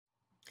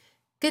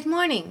Good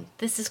morning.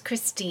 This is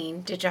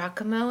Christine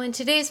DiGiacomo, and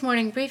today's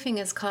morning briefing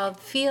is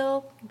called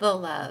Feel the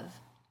Love.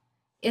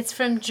 It's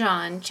from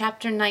John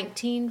chapter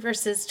 19,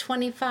 verses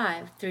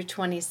 25 through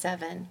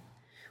 27,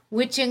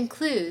 which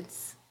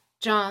includes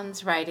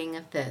John's writing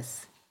of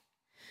this.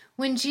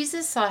 When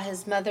Jesus saw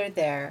his mother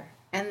there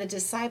and the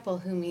disciple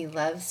whom he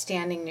loved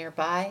standing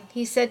nearby,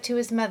 he said to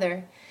his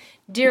mother,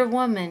 "Dear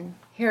woman,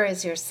 here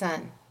is your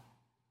son."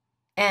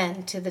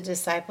 And to the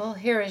disciple,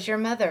 "Here is your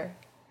mother."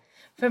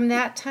 From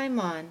that time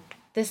on,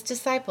 this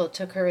disciple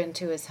took her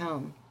into his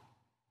home.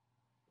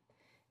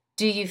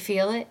 Do you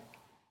feel it?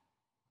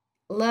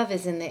 Love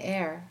is in the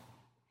air.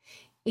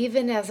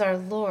 Even as our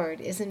Lord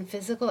is in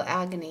physical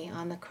agony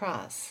on the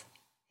cross,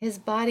 his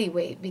body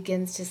weight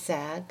begins to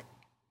sag,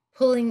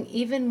 pulling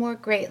even more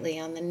greatly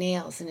on the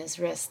nails in his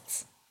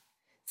wrists,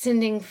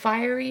 sending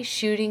fiery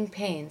shooting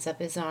pains up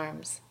his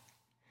arms,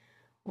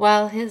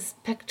 while his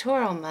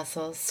pectoral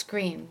muscles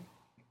scream,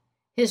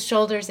 his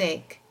shoulders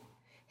ache,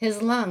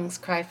 his lungs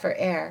cry for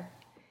air,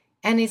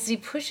 and as he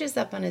pushes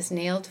up on his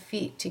nailed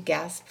feet to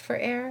gasp for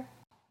air,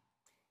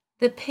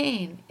 the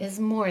pain is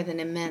more than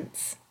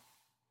immense.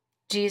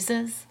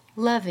 Jesus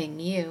loving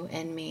you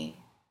and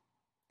me.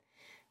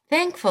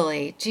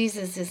 Thankfully,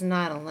 Jesus is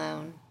not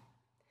alone.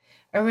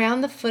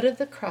 Around the foot of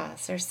the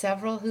cross are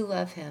several who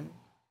love him,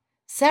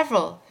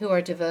 several who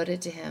are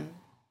devoted to him.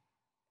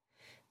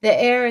 The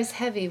air is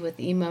heavy with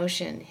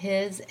emotion,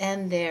 his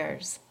and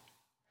theirs.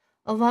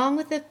 Along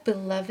with the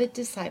beloved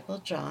disciple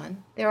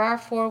John, there are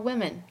 4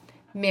 women: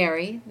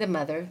 Mary, the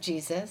mother of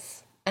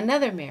Jesus,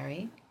 another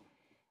Mary,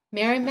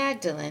 Mary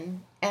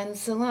Magdalene, and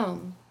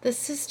Salome, the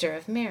sister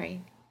of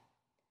Mary.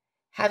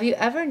 Have you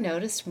ever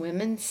noticed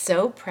women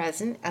so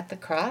present at the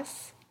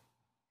cross?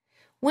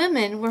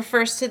 Women were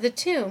first to the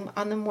tomb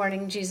on the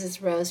morning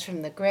Jesus rose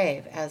from the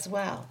grave as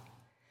well.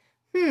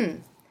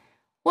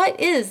 What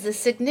is the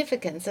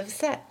significance of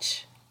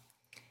such?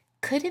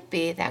 Could it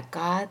be that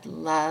God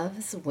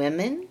loves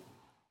women?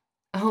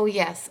 Oh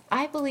yes,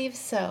 I believe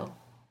so.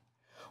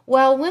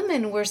 While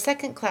women were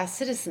second-class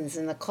citizens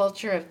in the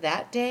culture of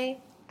that day,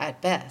 at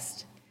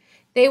best,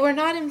 they were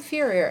not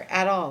inferior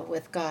at all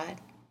with God.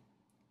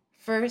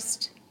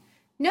 First,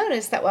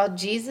 notice that while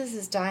Jesus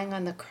is dying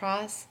on the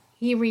cross,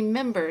 he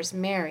remembers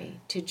Mary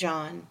to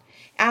John,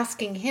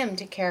 asking him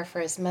to care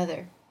for his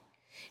mother.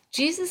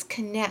 Jesus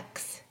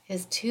connects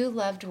his 2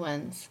 loved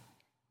ones,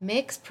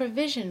 makes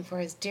provision for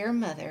his dear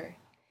mother,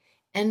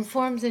 and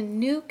forms a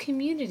new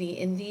community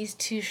in these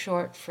 2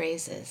 short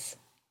phrases.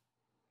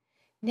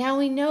 Now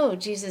we know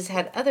Jesus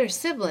had other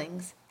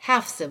siblings,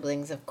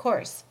 half-siblings, of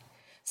course.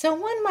 So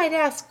one might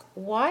ask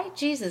why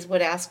Jesus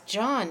would ask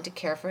John to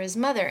care for his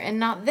mother and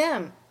not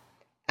them.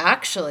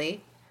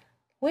 Actually,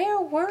 where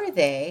were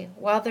they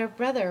while their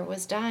brother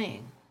was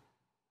dying?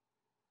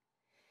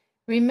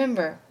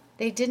 Remember,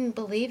 they didn't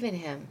believe in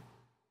him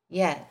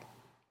yet,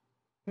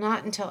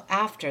 not until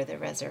after the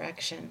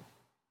resurrection.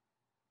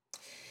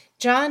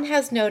 John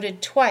has noted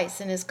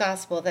twice in his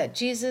gospel that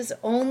Jesus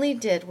only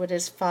did what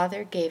his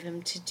Father gave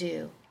him to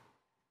do.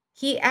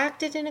 He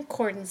acted in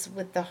accordance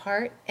with the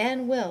heart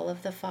and will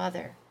of the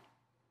Father.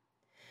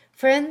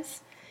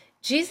 Friends,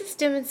 Jesus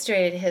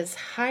demonstrated his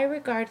high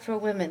regard for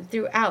women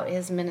throughout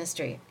his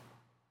ministry.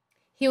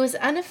 He was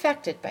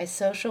unaffected by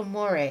social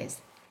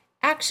mores.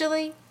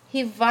 Actually,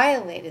 he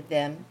violated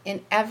them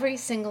in every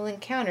single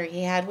encounter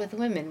he had with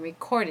women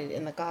recorded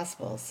in the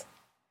Gospels.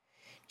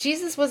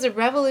 Jesus was a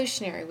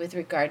revolutionary with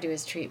regard to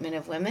his treatment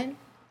of women.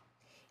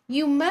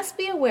 You must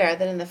be aware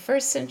that in the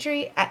 1st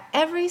century, at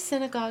every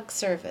synagogue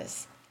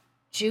service,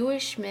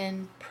 Jewish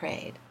men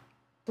prayed,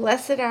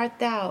 "Blessed art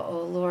thou, O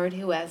Lord,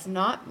 who hast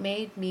not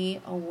made me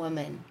a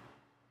woman."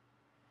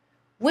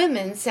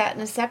 Women sat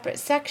in a separate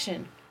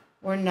section,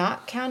 were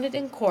not counted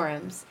in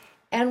quorums,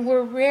 and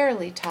were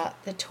rarely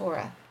taught the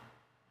Torah.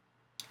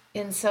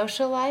 In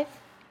social life,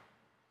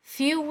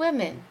 few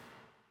women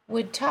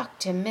would talk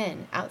to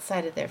men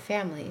outside of their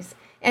families,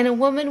 and a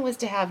woman was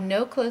to have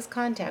no close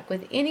contact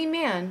with any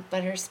man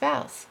but her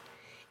spouse.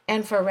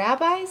 And for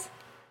rabbis,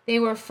 they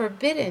were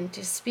forbidden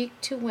to speak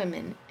to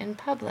women in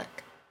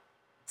public.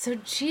 So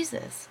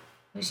Jesus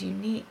was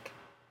unique.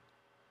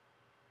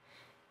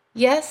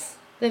 Yes,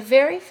 the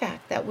very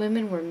fact that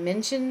women were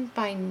mentioned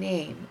by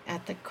name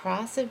at the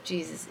cross of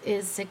Jesus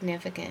is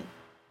significant.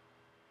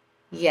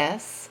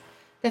 Yes,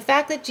 the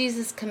fact that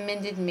Jesus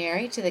commended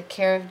Mary to the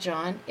care of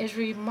John is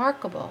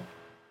remarkable.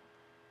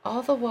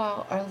 All the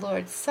while our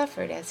Lord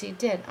suffered as he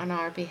did on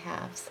our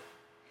behalves,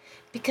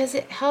 because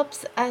it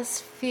helps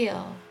us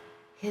feel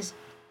his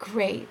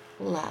great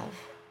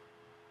love.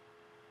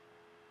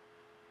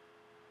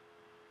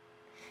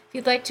 If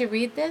you'd like to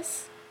read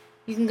this,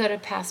 you can go to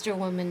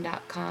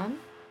pastorwoman.com,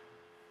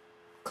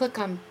 click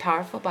on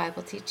Powerful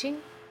Bible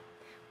Teaching,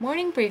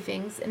 Morning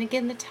Briefings, and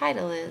again the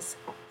title is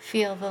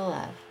Feel the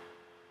Love.